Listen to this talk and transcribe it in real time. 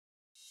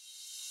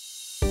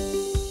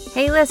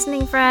Hey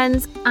listening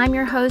friends, I'm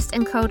your host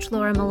and coach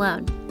Laura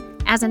Malone.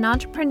 As an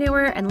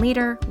entrepreneur and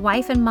leader,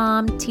 wife and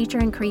mom, teacher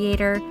and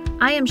creator,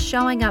 I am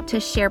showing up to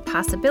share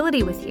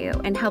possibility with you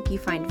and help you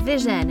find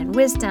vision and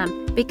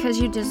wisdom because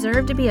you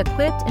deserve to be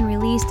equipped and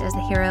released as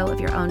the hero of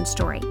your own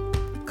story.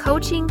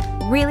 Coaching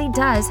really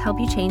does help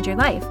you change your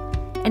life.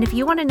 And if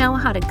you want to know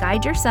how to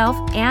guide yourself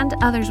and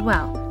others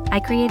well, I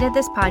created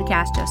this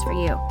podcast just for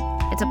you.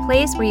 It's a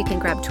place where you can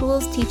grab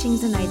tools,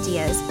 teachings, and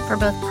ideas for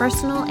both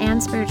personal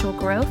and spiritual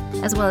growth,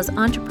 as well as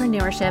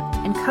entrepreneurship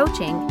and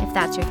coaching if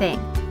that's your thing.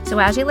 So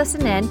as you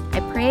listen in, I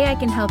pray I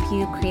can help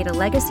you create a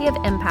legacy of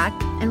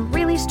impact and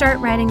really start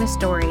writing the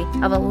story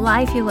of a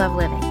life you love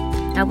living.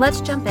 Now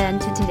let's jump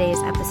into today's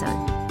episode.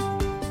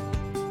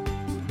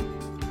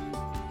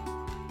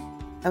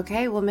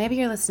 Okay, well maybe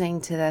you're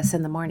listening to this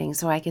in the morning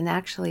so I can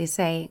actually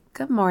say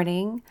good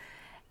morning,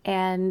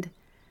 and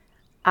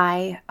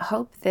I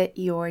hope that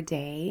your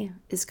day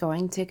is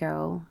going to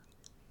go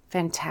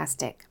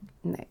fantastic.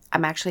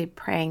 I'm actually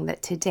praying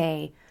that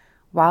today,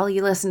 while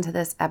you listen to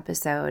this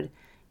episode,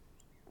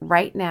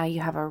 right now you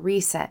have a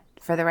reset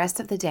for the rest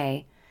of the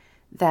day,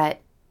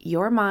 that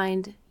your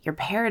mind, your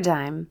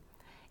paradigm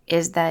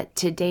is that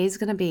today's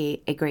going to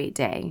be a great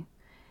day.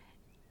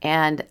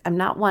 And I'm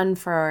not one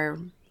for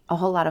a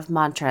whole lot of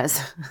mantras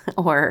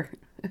or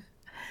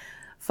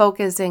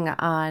focusing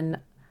on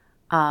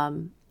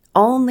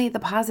only the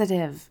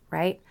positive,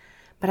 right?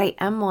 But I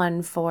am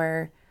one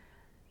for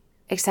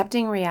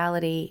accepting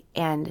reality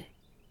and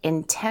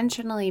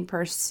intentionally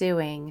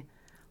pursuing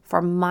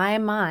for my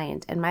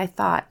mind and my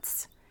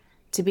thoughts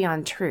to be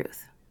on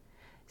truth.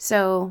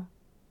 So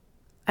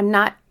I'm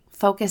not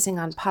focusing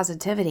on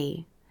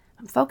positivity,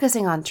 I'm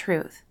focusing on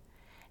truth.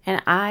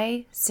 And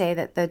I say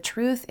that the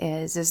truth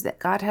is that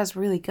God has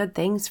really good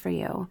things for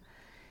you.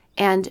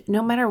 And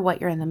no matter what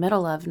you're in the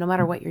middle of, no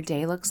matter what your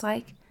day looks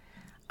like,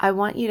 I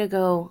want you to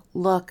go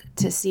look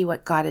to see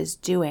what God is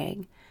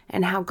doing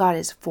and how God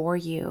is for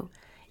you.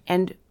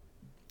 And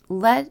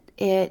let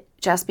it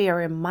just be a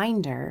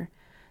reminder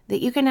that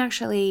you can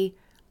actually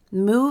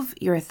move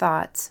your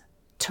thoughts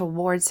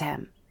towards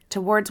Him,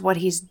 towards what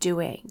He's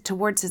doing,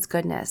 towards His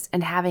goodness,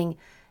 and having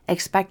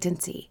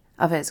expectancy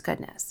of His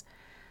goodness.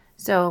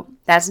 So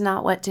that's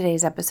not what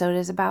today's episode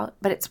is about,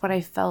 but it's what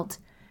I felt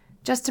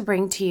just to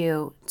bring to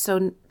you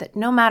so that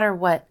no matter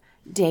what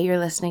day you're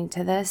listening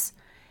to this,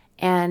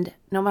 and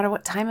no matter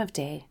what time of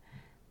day,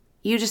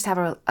 you just have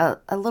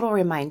a little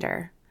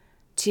reminder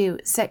to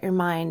set your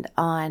mind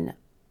on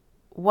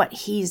what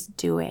He's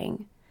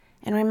doing.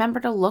 And remember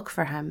to look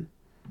for Him.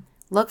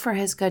 Look for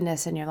His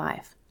goodness in your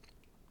life.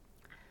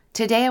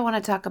 Today I want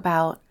to talk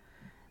about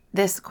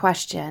this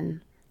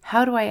question: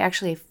 how do I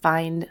actually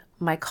find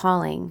my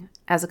calling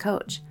as a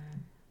coach?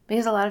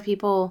 Because a lot of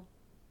people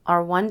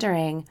are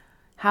wondering,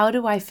 how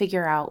do I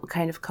figure out what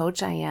kind of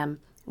coach I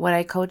am, what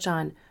I coach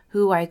on,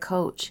 who I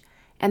coach?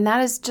 And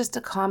that is just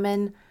a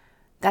common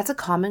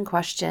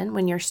question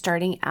when you're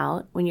starting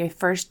out, when you're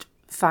first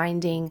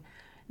finding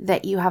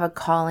that you have a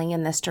calling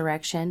in this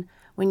direction,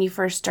 when you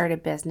first start a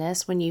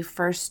business, when you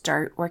first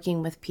start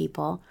working with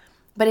people.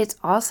 But it's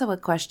also a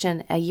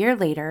question a year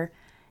later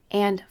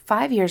and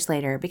 5 years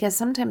later, because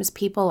sometimes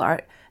people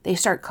they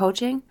start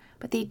coaching,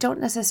 but they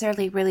don't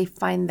necessarily really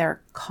find their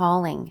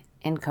calling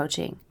in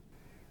coaching.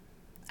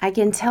 I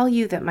can tell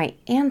you that my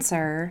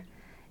answer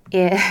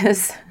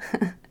is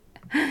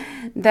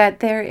that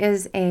there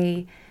is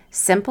a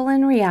simple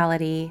in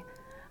reality,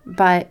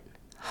 but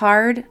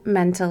hard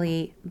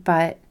mentally,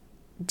 but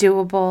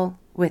doable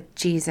with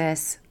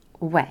Jesus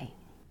way.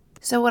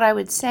 So what I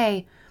would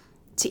say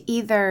to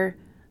either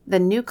the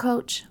new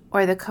coach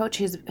or the coach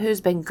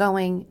who's been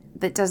going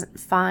that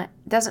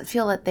doesn't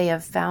feel that they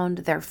have found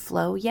their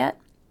flow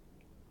yet,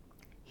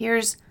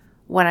 here's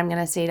what I'm going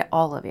to say to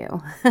all of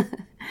you.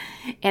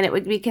 And it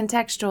would be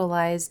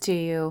contextualized to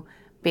you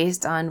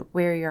based on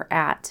where you're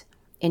at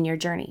in your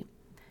journey.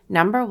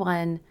 Number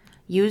one,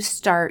 you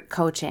start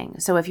coaching.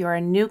 So if you're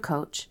a new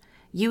coach,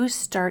 you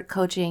start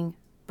coaching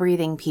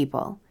breathing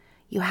people.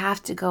 You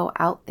have to go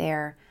out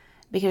there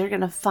because you're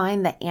going to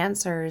find the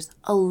answers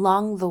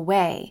along the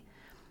way.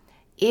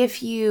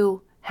 If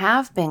you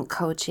have been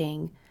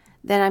coaching,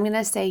 then I'm going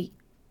to say,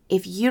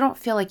 if you don't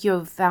feel like you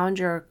have found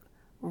your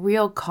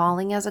real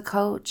calling as a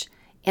coach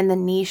in the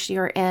niche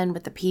you're in,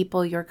 with the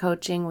people you're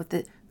coaching, with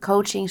the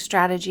coaching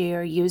strategy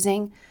you're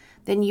using,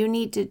 then you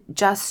need to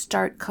just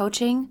start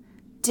coaching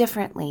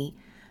differently.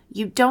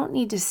 You don't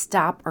need to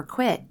stop or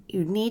quit.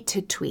 You need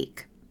to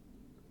tweak.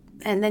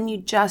 And then you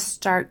just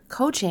start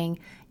coaching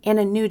in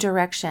a new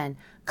direction.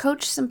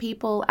 Coach some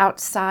people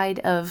outside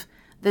of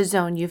the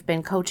zone you've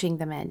been coaching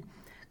them in.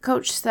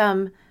 Coach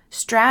some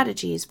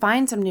strategies.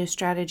 Find some new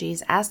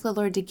strategies. Ask the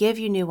Lord to give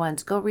you new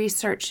ones. Go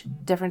research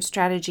different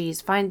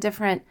strategies. Find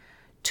different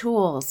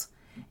tools.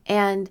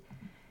 And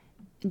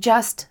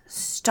just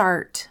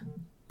start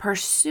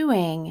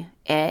pursuing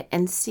it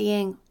and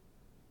seeing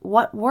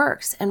what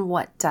works and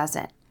what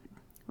doesn't.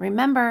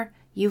 Remember,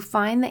 you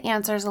find the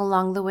answers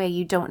along the way.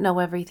 You don't know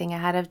everything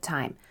ahead of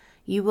time.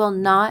 You will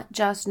not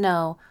just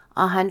know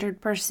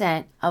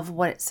 100% of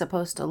what it's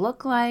supposed to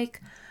look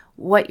like,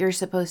 what you're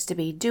supposed to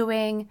be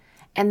doing,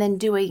 and then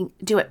do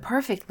it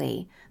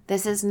perfectly.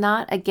 This is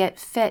not a get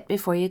fit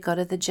before you go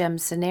to the gym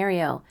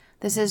scenario.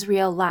 This is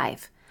real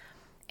life.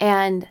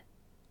 And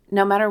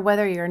no matter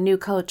whether you're a new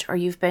coach or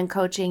you've been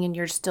coaching and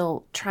you're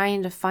still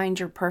trying to find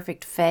your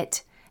perfect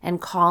fit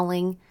and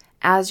calling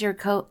as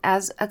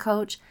as a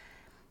coach,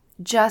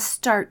 just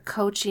start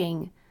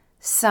coaching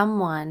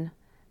someone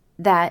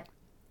that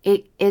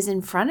it is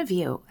in front of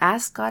you.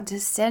 Ask God to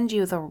send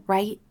you the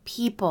right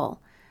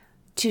people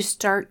to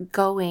start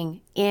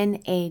going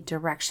in a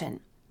direction.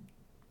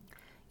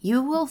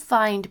 You will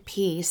find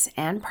peace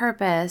and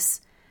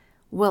purpose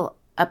will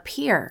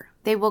appear.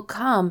 They will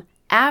come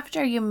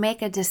after you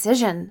make a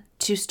decision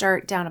to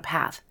start down a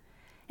path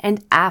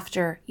and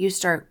after you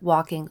start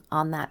walking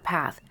on that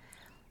path.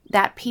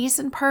 That peace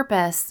and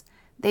purpose,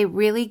 they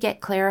really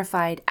get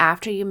clarified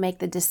after you make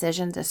the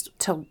decision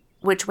to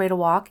which way to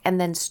walk and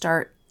then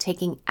start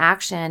taking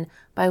action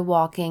by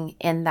walking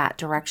in that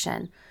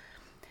direction.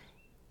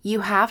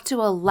 You have to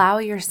allow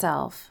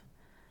yourself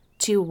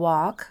to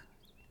walk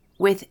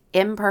with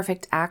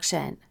imperfect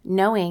action,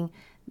 knowing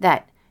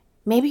that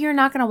maybe you're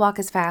not going to walk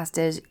as fast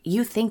as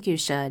you think you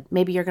should.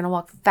 Maybe you're going to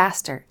walk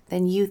faster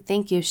than you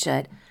think you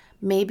should.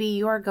 Maybe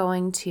you're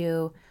going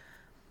to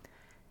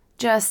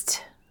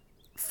just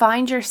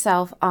find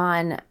yourself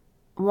on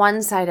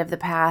one side of the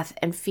path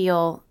and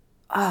feel,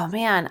 oh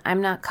man,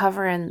 I'm not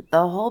covering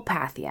the whole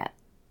path yet.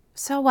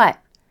 So what?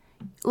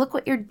 Look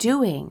what you're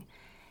doing.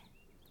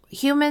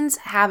 Humans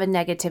have a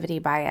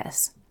negativity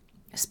bias.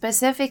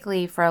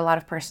 Specifically for a lot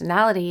of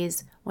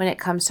personalities, when it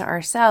comes to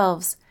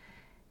ourselves,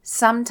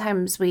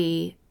 sometimes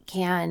we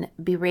can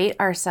berate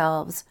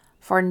ourselves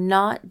for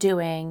not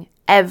doing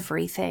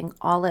everything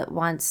all at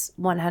once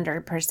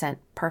 100%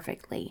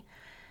 perfectly.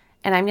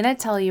 And I'm going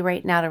to tell you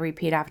right now to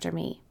repeat after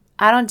me.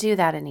 I don't do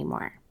that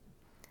anymore.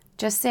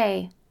 Just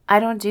say, I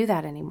don't do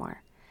that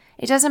anymore.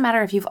 It doesn't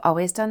matter if you've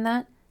always done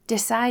that.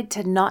 Decide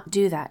to not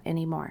do that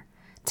anymore.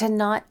 To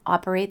not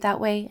operate that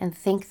way and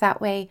think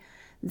that way,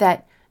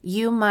 that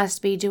you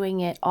must be doing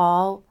it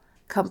all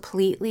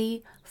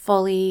completely,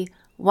 fully,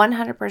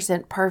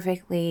 100%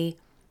 perfectly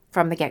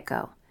from the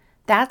get-go.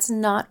 That's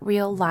not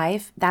real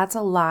life. That's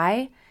a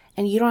lie,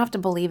 and you don't have to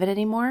believe it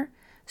anymore.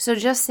 So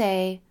just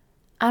say,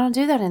 I don't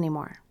do that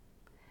anymore.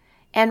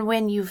 And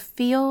when you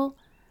feel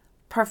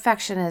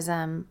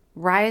perfectionism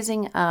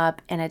rising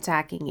up and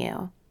attacking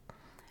you,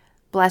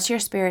 bless your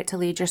spirit to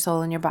lead your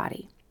soul and your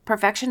body.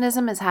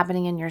 Perfectionism is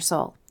happening in your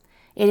soul.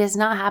 It is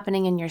not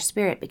happening in your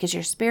spirit because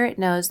your spirit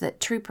knows that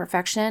true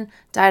perfection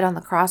died on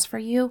the cross for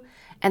you,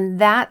 and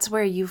that's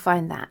where you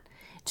find that.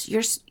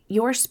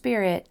 Your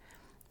spirit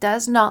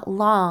does not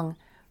long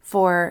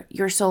for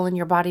your soul and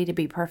your body to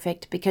be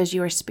perfect because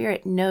your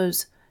spirit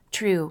knows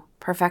true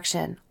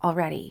perfection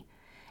already,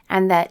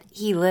 and that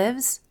He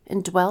lives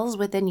and dwells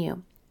within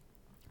you.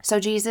 So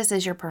Jesus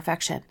is your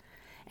perfection.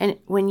 And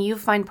when you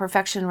find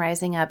perfection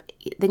rising up,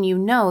 then you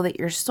know that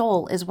your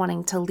soul is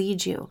wanting to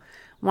lead you,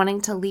 wanting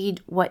to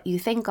lead what you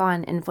think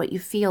on and what you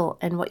feel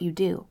and what you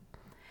do.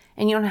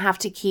 And you don't have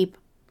to keep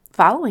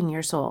following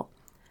your soul.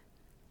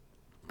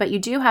 But you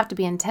do have to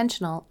be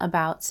intentional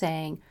about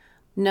saying,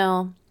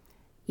 no,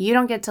 you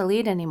don't get to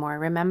lead anymore.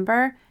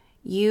 Remember,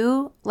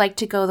 you like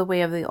to go the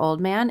way of the old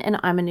man and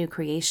I'm a new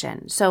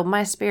creation. So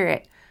my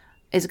spirit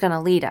is going to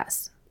lead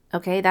us.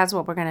 Okay, that's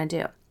what we're going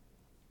to do.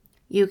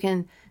 You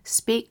can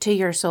speak to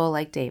your soul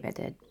like David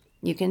did.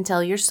 You can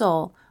tell your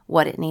soul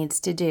what it needs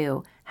to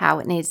do, how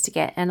it needs to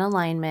get in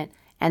alignment,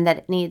 and that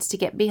it needs to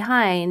get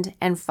behind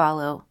and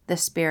follow the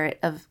Spirit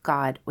of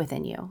God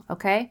within you,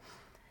 okay?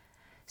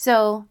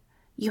 So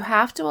you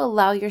have to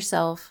allow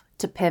yourself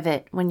to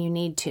pivot when you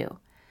need to.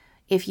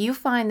 If you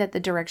find that the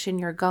direction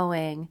you're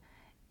going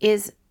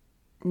is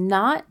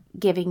not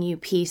giving you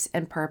peace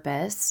and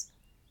purpose,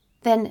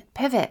 then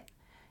pivot.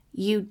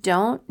 You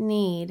don't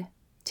need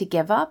to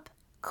give up,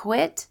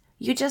 quit.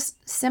 You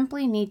just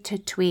simply need to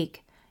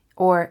tweak,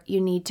 or you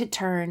need to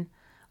turn,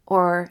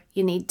 or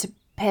you need to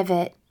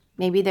pivot.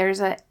 Maybe there's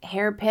a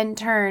hairpin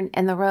turn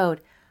in the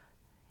road.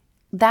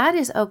 That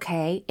is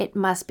okay. It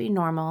must be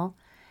normal.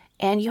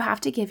 And you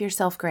have to give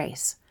yourself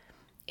grace.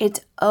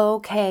 It's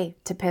okay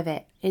to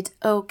pivot. It's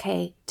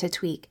okay to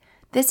tweak.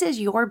 This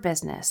is your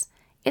business.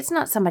 It's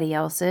not somebody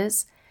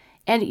else's.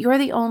 And you're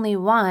the only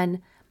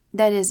one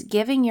that is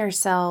giving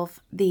yourself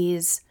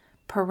these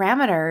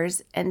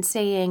parameters and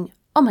saying,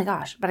 oh my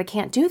gosh, but I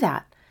can't do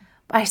that.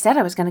 I said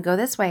I was going to go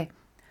this way.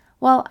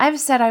 Well, I've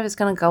said I was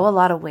going to go a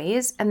lot of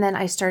ways, and then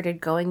I started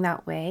going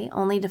that way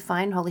only to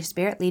find Holy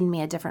Spirit leading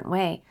me a different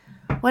way.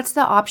 What's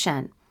the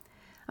option?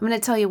 I'm going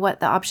to tell you what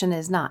the option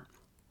is not.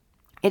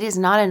 It is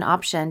not an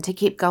option to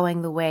keep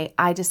going the way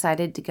I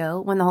decided to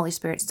go when the Holy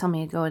Spirit's telling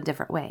me to go a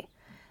different way.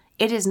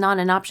 It is not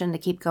an option to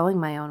keep going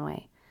my own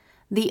way.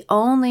 The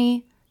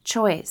only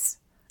choice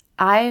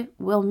I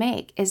will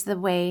make is the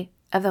way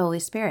of the Holy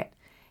Spirit.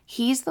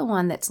 He's the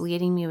one that's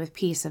leading me with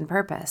peace and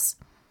purpose.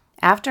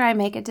 After I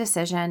make a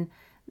decision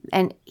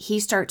and He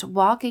starts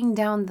walking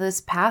down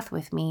this path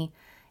with me,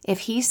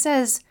 if He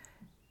says,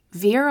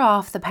 veer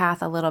off the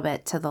path a little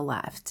bit to the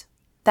left,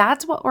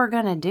 That's what we're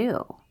going to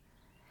do.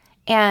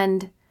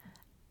 And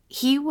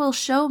he will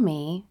show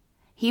me,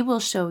 he will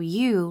show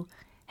you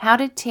how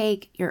to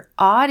take your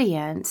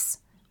audience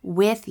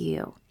with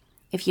you.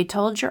 If you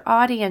told your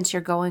audience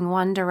you're going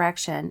one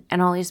direction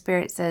and Holy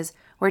Spirit says,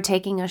 we're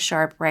taking a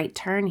sharp right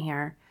turn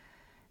here,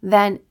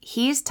 then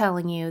he's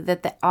telling you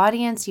that the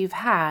audience you've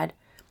had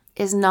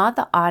is not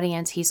the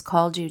audience he's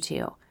called you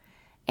to.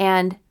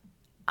 And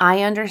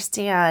I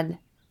understand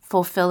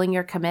fulfilling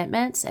your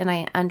commitments, and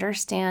I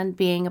understand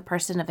being a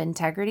person of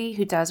integrity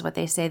who does what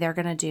they say they're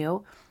going to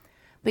do.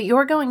 But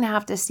you're going to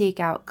have to seek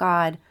out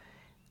God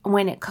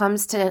when it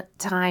comes to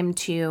time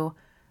to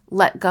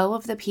let go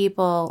of the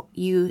people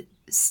you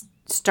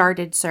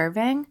started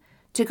serving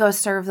to go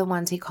serve the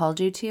ones he called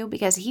you to,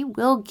 because he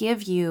will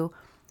give you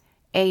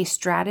a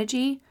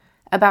strategy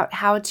about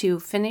how to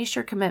finish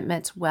your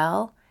commitments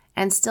well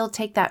and still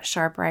take that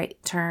sharp right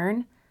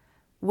turn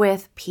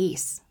with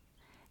peace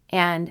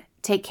and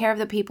take care of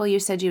the people you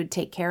said you would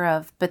take care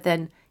of. But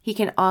then he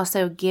can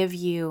also give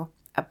you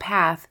a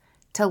path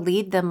to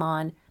lead them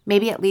on.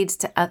 Maybe it leads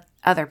to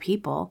other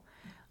people,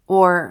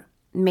 or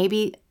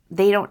maybe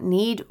they don't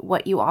need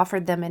what you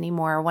offered them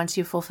anymore once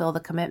you fulfill the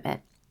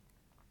commitment.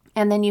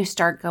 And then you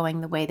start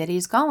going the way that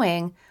he's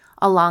going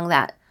along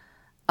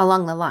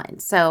the line.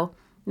 So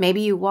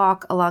maybe you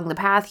walk along the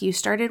path you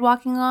started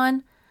walking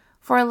on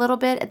for a little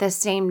bit at the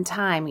same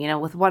time,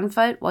 with one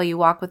foot while you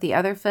walk with the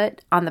other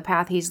foot on the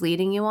path he's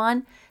leading you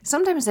on.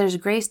 Sometimes there's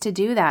grace to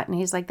do that. And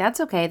he's like, that's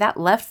okay. That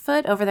left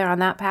foot over there on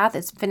that path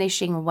is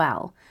finishing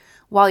well,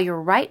 while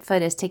your right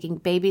foot is taking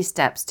baby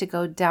steps to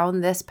go down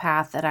this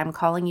path that I'm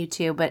calling you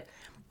to. But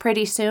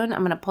pretty soon I'm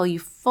going to pull you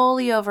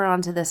fully over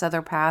onto this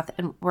other path,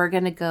 and we're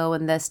going to go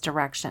in this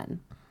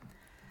direction.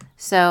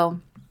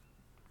 So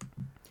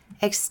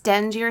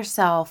extend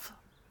yourself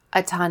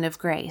a ton of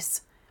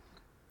grace.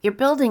 You're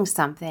building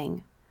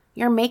something.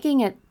 You're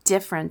making a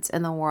difference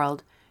in the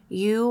world.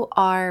 You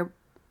are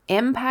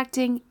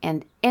impacting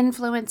and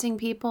influencing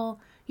people.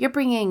 You're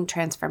bringing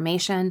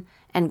transformation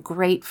and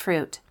great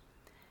fruit.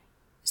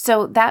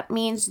 So that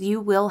means there's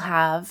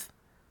going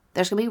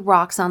to be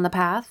rocks on the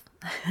path.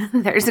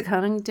 There's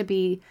going to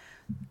be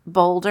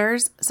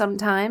boulders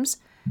sometimes.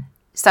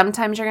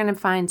 Sometimes you're going to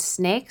find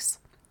snakes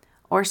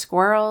or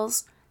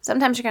squirrels.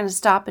 Sometimes you're going to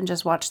stop and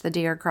just watch the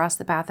deer cross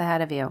the path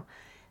ahead of you.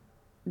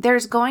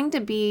 There's going to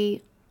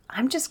be,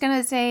 I'm just going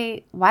to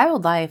say,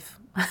 wildlife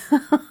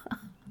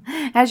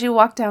as you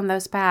walk down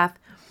those paths.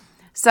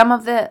 Some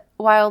of the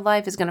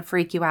wildlife is going to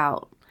freak you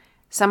out.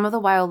 Some of the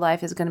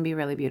wildlife is going to be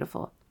really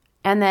beautiful.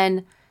 And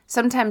then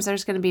sometimes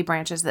there's going to be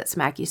branches that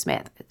smack you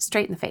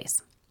straight in the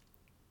face.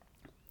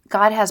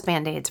 God has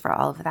Band-Aids for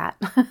all of that.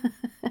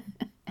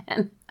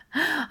 And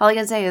all I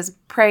can say is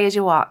pray as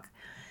you walk.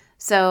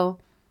 So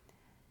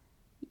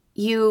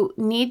you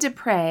need to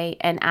pray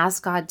and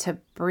ask God to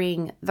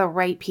bring the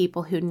right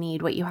people who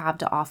need what you have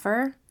to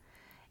offer.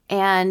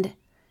 And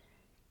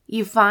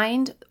you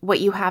find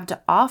what you have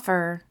to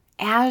offer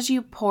as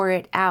you pour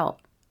it out.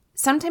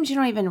 Sometimes you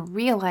don't even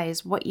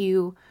realize what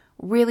you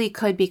really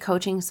could be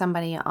coaching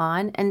somebody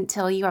on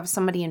until you have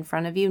somebody in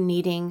front of you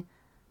needing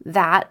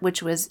that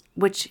which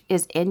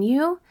is in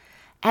you.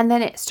 And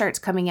then it starts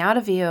coming out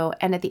of you.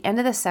 And at the end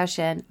of the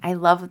session, I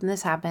love when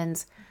this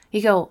happens.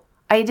 You go,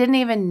 I didn't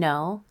even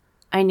know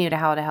I knew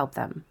how to help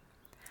them.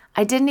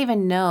 I didn't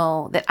even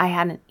know that I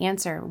had an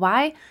answer.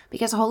 Why?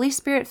 Because the Holy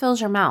Spirit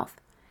fills your mouth.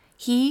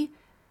 He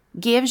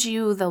gives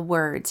you the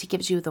words. He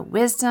gives you the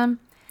wisdom.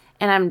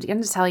 And I'm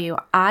going to tell you,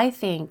 I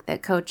think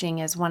that coaching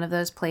is one of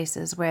those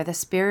places where the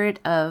spirit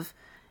of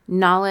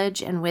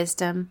knowledge and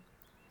wisdom,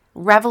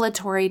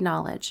 revelatory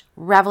knowledge,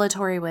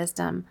 revelatory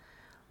wisdom,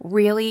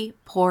 really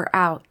pour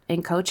out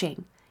in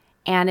coaching.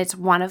 And it's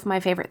one of my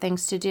favorite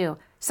things to do.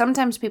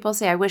 Sometimes people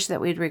say, I wish that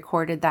we'd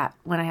recorded that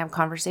when I have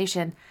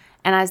conversation.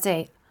 And I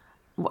say,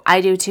 I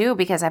do too,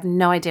 because I have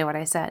no idea what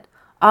I said.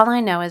 All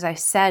I know is I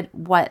said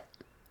what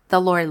the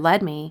Lord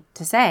led me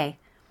to say.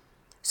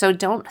 So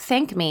don't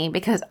thank me,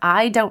 because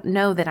I don't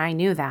know that I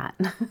knew that.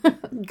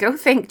 Go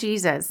thank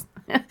Jesus,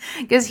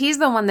 because he's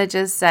the one that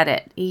just said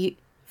it. He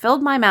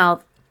filled my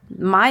mouth.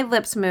 My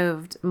lips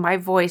moved. My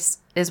voice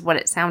is what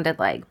it sounded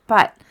like.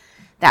 But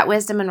that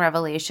wisdom and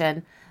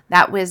revelation,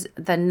 that was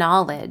the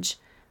knowledge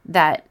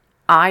that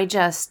I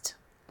just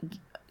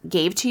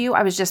gave to you.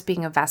 I was just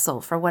being a vessel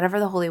for whatever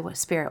the Holy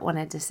Spirit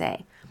wanted to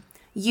say.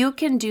 You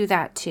can do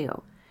that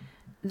too.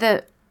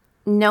 The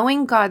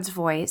knowing God's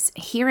voice,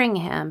 hearing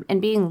him,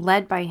 and being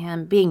led by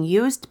him, being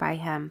used by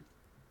him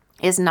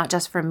is not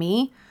just for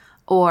me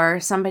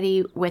or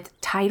somebody with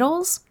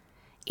titles.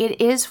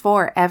 It is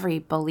for every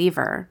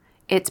believer.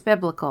 It's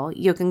biblical.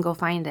 You can go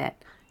find it.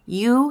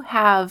 You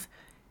have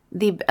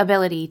the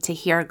ability to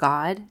hear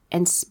God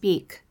and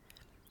speak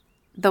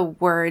the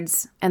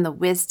words and the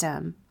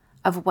wisdom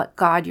of what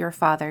God your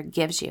Father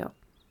gives you.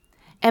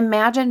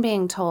 Imagine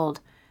being told,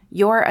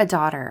 you're a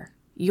daughter,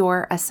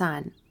 you're a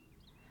son,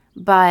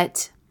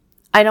 but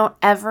I don't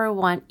ever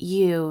want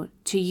you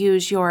to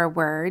use your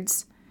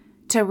words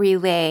to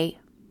relay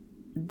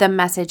the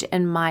message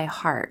in my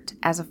heart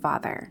as a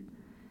father.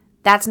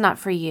 That's not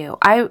for you.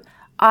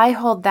 I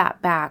hold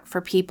that back for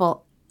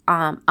people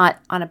at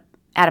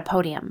a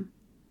podium.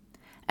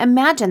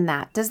 Imagine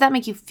that. Does that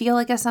make you feel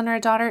like a son or a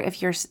daughter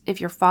if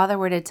your father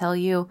were to tell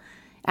you,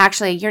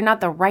 actually, you're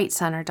not the right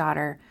son or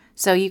daughter,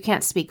 so you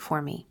can't speak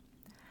for me?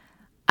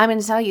 I'm going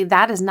to tell you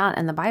that is not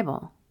in the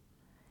Bible.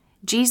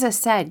 Jesus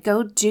said,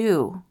 go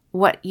do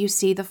what you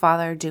see the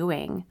Father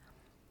doing.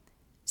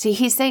 See,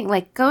 he's saying,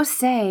 like, go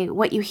say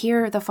what you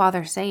hear the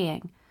Father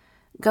saying.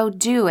 Go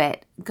do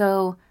it.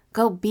 Go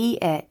be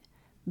it.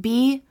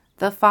 Be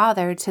the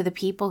Father to the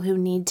people who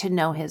need to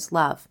know his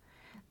love.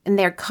 And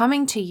they're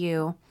coming to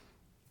you.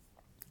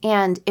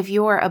 And if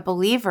you're a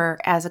believer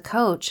as a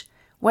coach,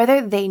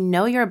 whether they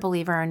know you're a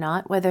believer or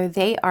not, whether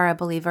they are a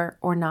believer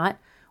or not,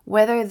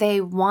 whether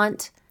they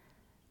want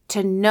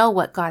to know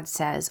what God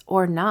says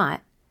or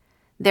not,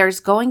 there's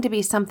going to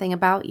be something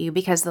about you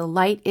because the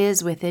light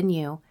is within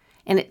you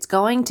and it's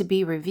going to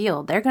be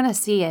revealed. They're going to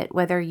see it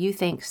whether you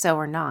think so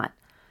or not.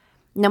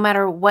 No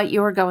matter what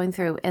you're going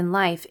through in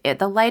life,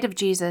 the light of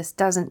Jesus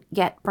doesn't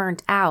get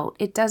burnt out.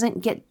 It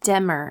doesn't get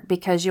dimmer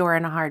because you're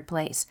in a hard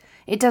place.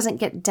 It doesn't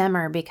get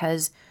dimmer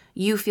because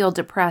you feel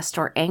depressed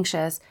or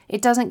anxious.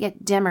 It doesn't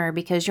get dimmer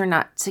because you're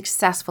not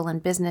successful in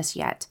business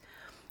yet.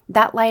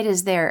 That light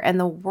is there, and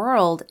the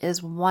world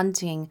is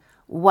wanting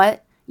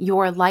what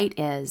your light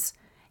is,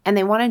 and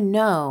they want to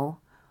know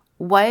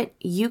what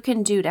you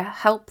can do to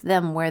help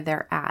them where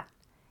they're at.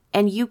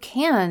 And you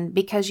can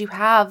because you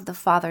have the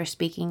Father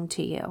speaking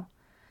to you.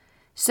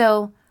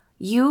 So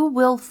you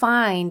will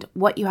find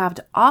what you have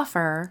to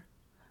offer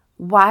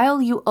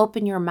while you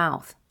open your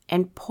mouth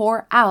and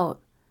pour out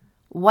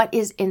what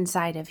is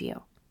inside of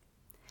you.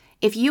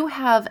 If you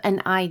have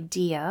an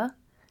idea,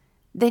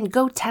 then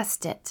go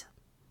test it.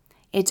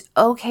 It's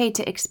okay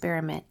to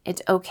experiment.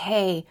 It's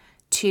okay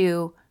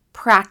to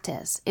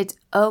practice. It's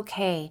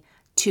okay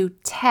to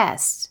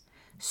test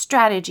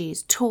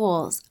strategies,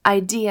 tools,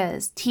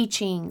 ideas,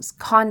 teachings,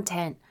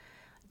 content,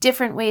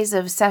 different ways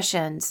of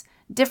sessions,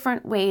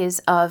 different ways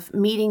of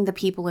meeting the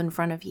people in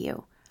front of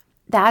you.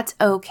 That's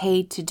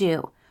okay to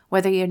do.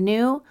 Whether you're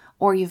new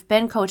or you've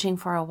been coaching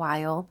for a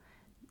while,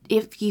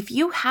 if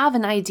you have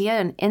an idea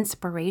and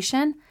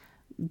inspiration,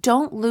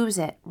 don't lose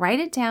it. Write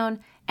it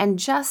down and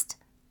just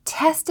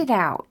test it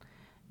out.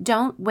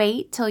 Don't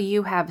wait till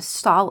you have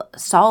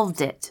solved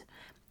it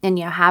and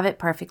you have it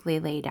perfectly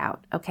laid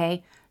out,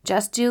 okay?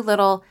 Just do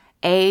little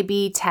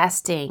A/B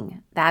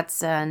testing.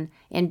 That's in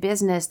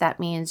business, that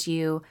means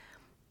you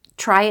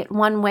try it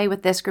one way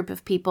with this group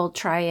of people,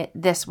 try it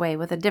this way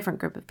with a different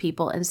group of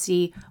people and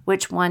see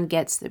which one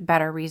gets the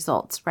better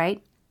results,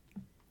 right?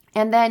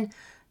 And then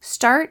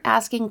start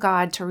asking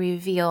God to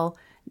reveal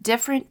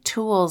different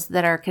tools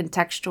that are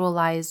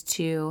contextualized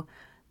to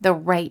the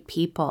right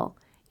people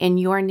in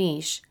your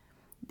niche.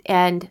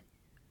 And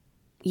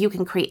you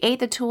can create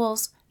the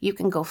tools, you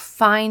can go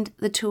find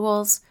the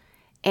tools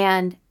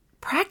and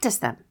practice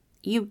them.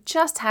 You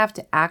just have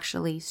to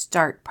actually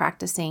start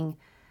practicing.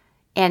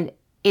 And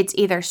it's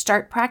either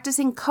start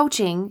practicing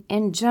coaching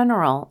in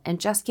general and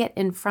just get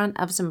in front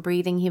of some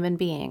breathing human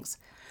beings.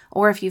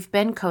 Or if you've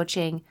been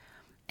coaching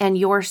and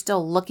you're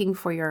still looking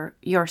for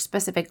your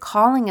specific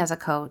calling as a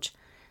coach,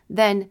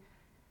 then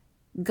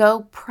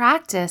go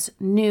practice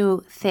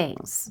new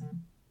things.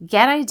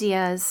 Get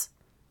ideas,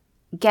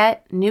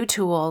 get new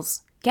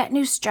tools, get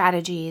new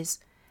strategies,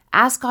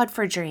 ask God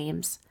for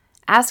dreams,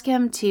 ask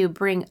Him to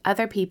bring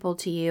other people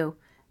to you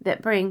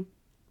that bring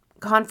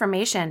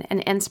confirmation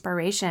and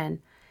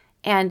inspiration.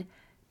 And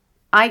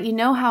you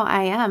know how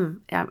I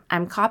am.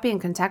 I'm copy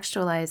and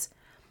contextualize.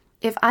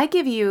 If I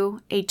give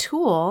you a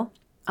tool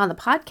on the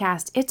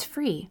podcast, it's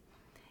free.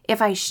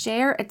 If I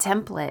share a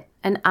template,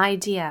 an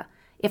idea,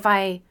 if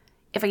I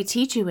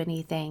teach you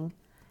anything,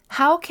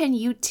 how can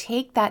you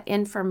take that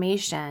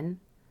information?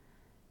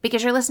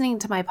 Because you're listening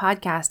to my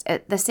podcast,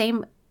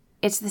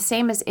 it's the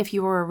same as if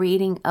you were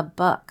reading a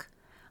book.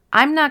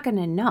 I'm not going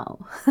to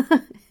know.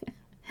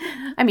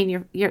 I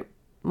mean, you're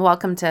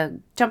welcome to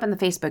jump in the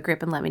Facebook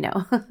group and let me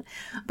know.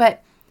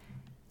 But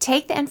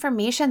take the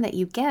information that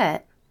you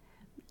get,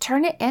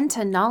 turn it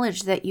into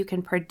knowledge that you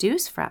can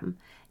produce from,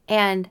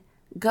 and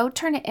go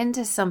turn it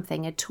into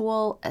something, a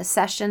tool, a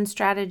session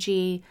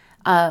strategy,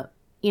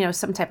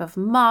 some type of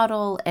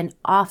model, an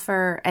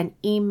offer, an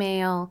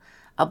email,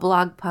 a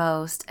blog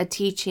post, a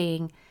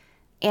teaching,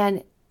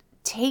 and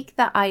take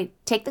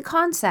the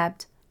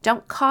concept.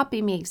 Don't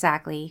copy me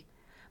exactly,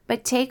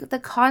 but take the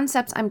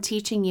concepts I'm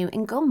teaching you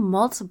and go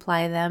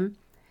multiply them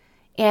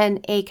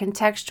in a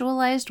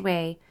contextualized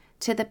way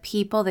to the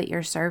people that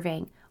you're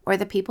serving, or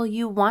the people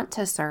you want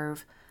to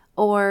serve,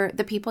 or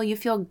the people you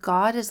feel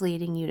God is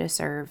leading you to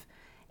serve.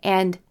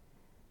 And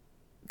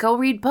go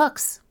read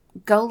books.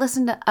 Go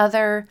listen to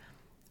other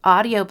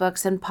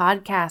audiobooks and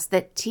podcasts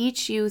that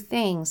teach you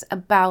things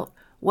about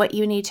what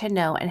you need to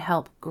know and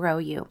help grow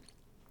you.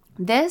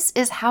 This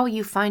is how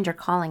you find your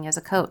calling as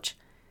a coach.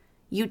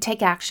 You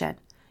take action.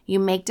 You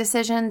make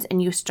decisions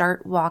and you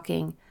start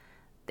walking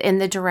in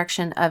the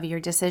direction of your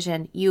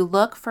decision. You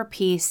look for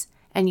peace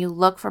and you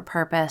look for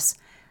purpose.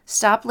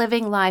 Stop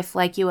living life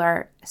like you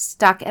are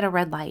stuck at a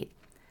red light.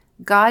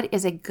 God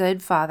is a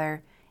good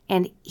father,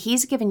 and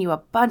he's given you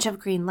a bunch of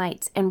green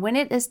lights. And when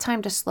it is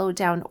time to slow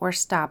down or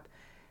stop,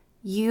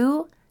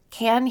 you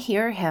can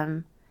hear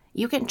him.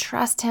 You can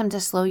trust him to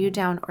slow you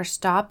down or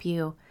stop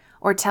you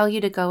or tell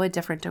you to go a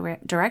different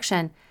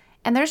direction.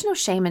 And there's no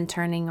shame in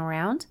turning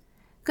around.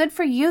 Good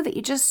for you that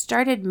you just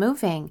started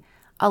moving.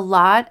 A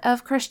lot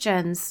of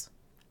Christians,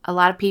 a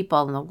lot of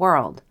people in the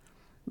world,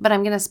 but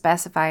I'm going to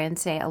specify and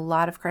say a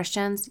lot of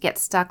Christians get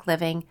stuck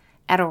living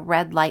at a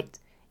red light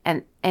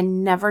and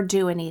never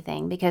do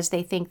anything because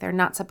they think they're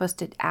not supposed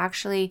to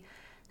actually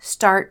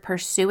start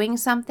pursuing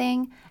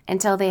something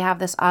until they have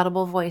this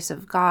audible voice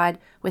of God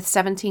with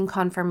 17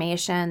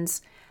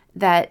 confirmations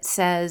that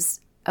says,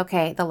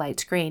 okay, the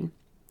light's green.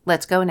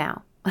 Let's go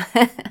now.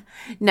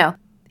 No,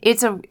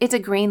 it's a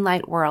green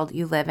light world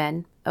you live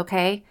in,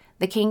 okay?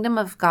 The kingdom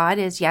of God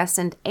is yes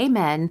and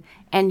amen,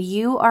 and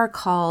you are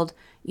called,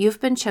 you've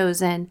been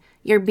chosen,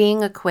 you're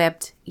being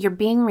equipped, you're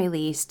being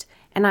released,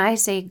 and I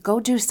say go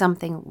do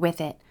something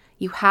with it.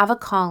 You have a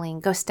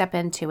calling, go step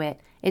into it.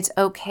 It's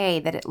okay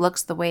that it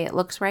looks the way it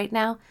looks right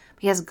now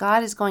because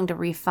God is going to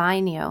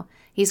refine you.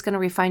 He's going to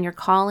refine your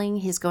calling.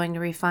 He's going to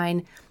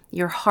refine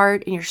your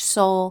heart and your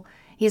soul.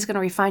 He's going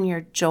to refine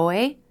your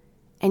joy,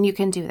 and you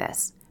can do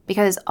this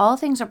because all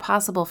things are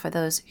possible for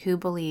those who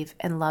believe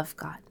and love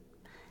God.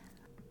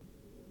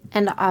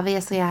 And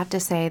obviously, I have to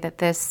say that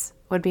this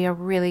would be a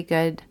really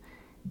good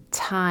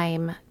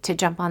time to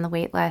jump on the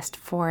wait list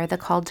for the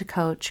Called to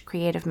Coach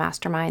Creative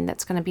Mastermind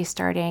that's going to be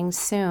starting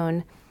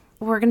soon.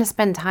 We're going to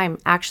spend time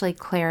actually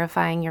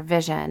clarifying your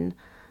vision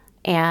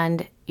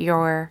and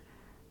your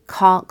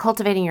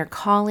cultivating your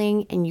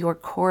calling and your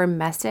core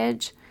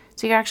message.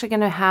 So you're actually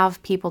going to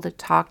have people to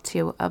talk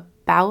to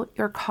about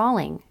your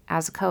calling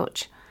as a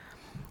coach.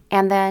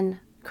 And then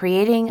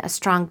creating a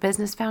strong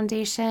business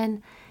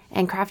foundation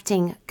and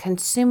crafting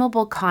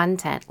consumable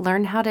content.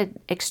 Learn how to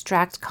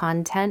extract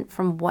content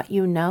from what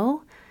you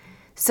know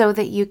so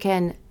that you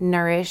can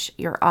nourish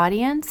your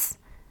audience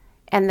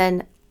and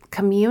then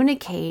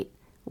communicate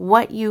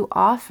what you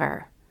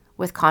offer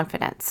with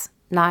confidence,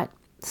 not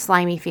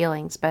slimy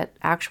feelings, but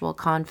actual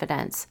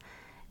confidence.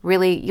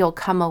 Really, you'll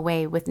come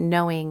away with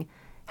knowing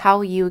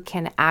how you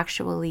can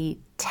actually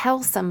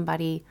tell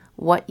somebody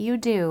what you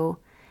do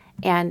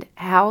and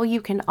how you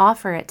can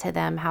offer it to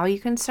them, how you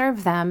can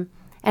serve them,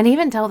 and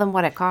even tell them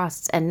what it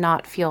costs and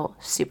not feel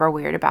super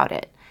weird about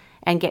it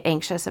and get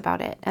anxious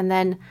about it. And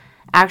then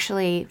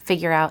actually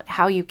figure out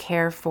how you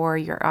care for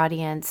your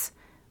audience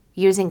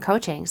using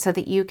coaching so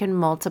that you can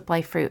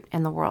multiply fruit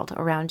in the world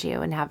around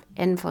you and have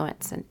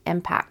influence and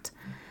impact.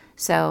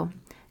 So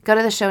go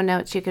to the show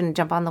notes. You can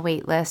jump on the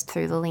wait list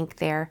through the link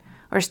there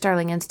or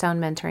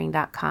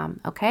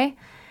sterlingandstonementoring.com, okay?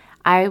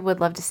 I would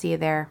love to see you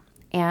there.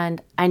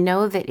 And I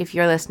know that if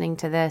you're listening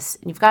to this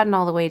and you've gotten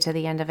all the way to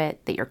the end of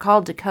it, that you're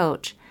called to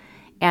coach.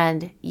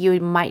 And you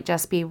might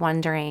just be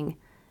wondering,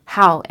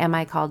 how am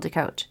I called to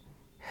coach?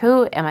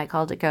 Who am I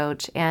called to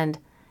coach? And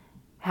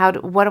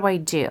what do I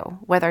do?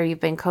 Whether you've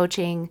been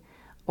coaching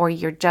or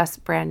you're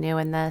just brand new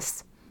in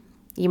this,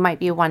 you might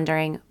be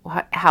wondering,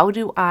 how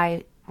do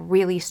I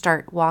really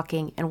start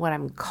walking in what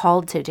I'm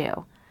called to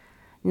do?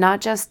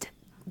 Not just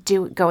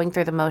going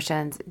through the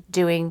motions,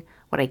 doing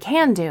what I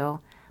can do,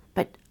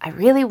 but I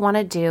really want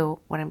to do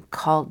what I'm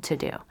called to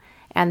do.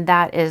 And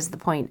that is the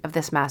point of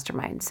this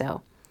mastermind.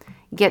 So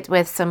get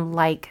with some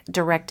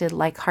like-directed,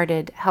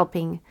 like-hearted,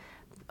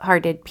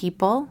 helping-hearted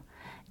people.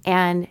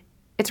 And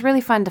it's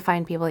really fun to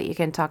find people that you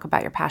can talk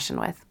about your passion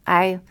with.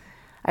 I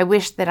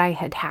wish that I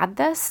had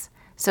this.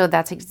 So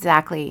that's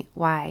exactly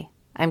why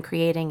I'm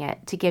creating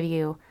it, to give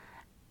you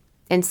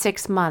in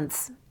 6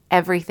 months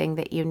everything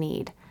that you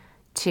need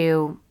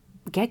to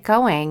get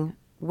going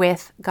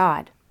with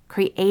God,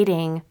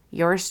 creating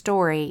your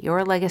story,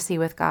 your legacy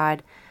with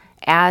God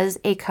as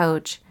a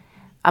coach,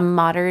 a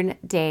modern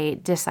day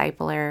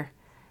discipler,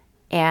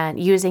 and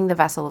using the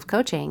vessel of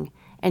coaching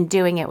and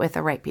doing it with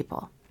the right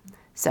people.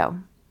 So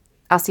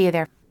I'll see you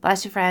there.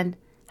 Bless you, friend.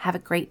 Have a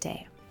great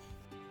day.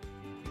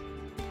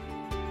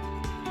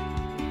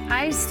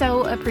 I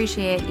so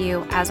appreciate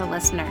you as a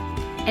listener.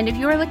 And if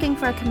you are looking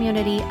for a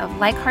community of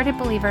like-hearted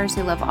believers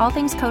who love all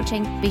things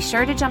coaching, be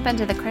sure to jump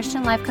into the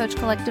Christian Life Coach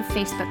Collective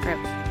Facebook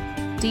group.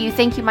 Do you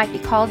think you might be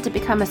called to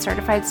become a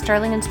certified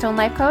Sterling and Stone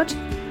Life Coach?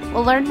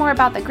 We'll learn more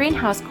about the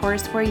Greenhouse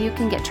course, where you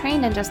can get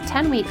trained in just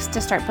 10 weeks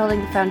to start building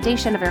the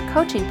foundation of your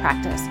coaching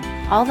practice.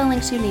 All the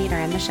links you need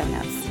are in the show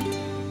notes.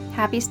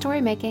 Happy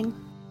story making!